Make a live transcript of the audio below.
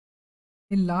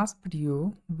In last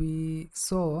video, we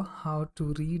saw how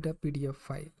to read a PDF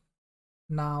file.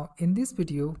 Now, in this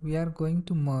video, we are going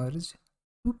to merge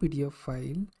two PDF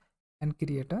files and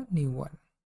create a new one.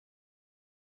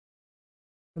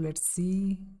 So let's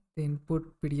see the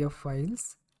input PDF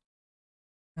files.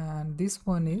 And this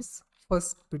one is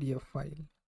first PDF file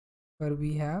where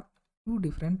we have two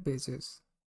different pages.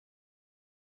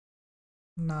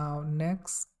 Now,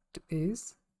 next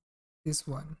is this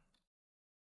one.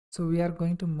 So we are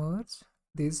going to merge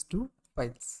these two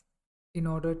files. In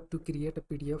order to create a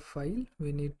PDF file,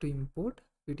 we need to import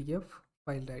PDF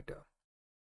file writer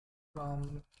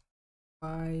from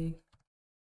PyPDF2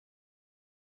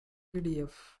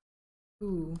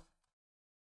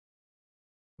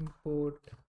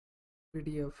 import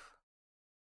PDF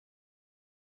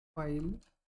file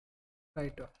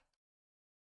writer.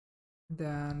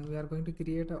 Then we are going to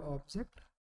create an object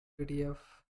PDF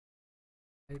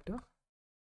writer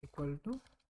equal to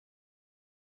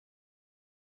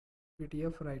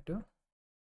PDF writer,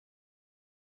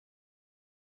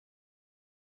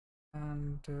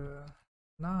 and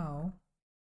now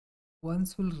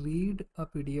once we'll read a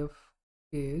PDF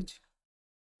page,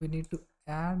 we need to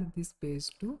add this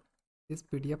page to this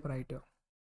PDF writer.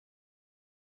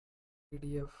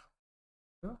 PDF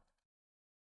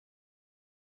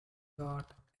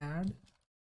dot add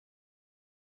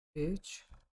page,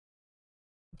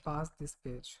 pass this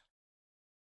page,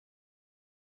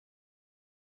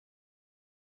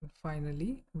 and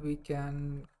finally we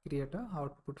can create a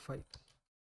output file.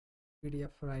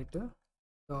 PDF writer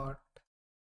dot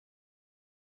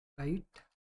write,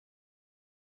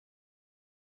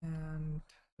 and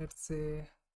let's say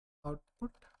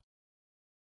output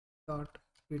dot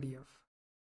PDF.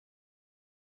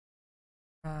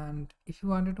 And if you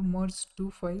wanted to merge two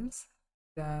files,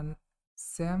 then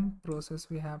same process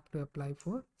we have to apply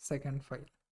for second file.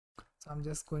 So I'm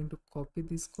just going to copy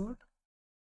this code,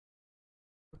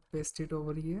 paste it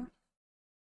over here.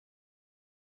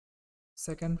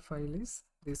 Second file is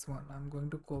this one. I'm going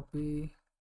to copy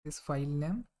this file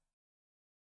name,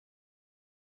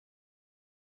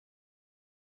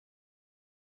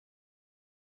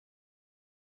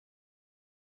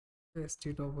 paste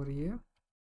it over here,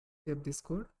 save this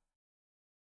code.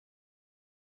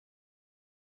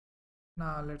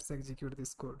 Now let's execute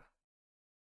this code.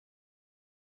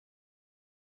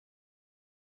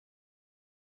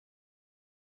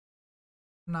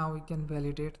 Now we can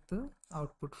validate the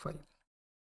output file.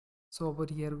 So over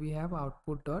here we have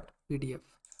output.pdf.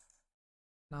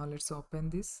 Now let's open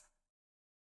this.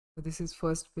 So this is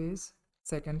first page,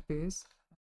 second page.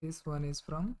 This one is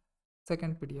from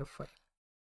second PDF file.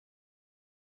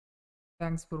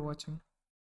 Thanks for watching.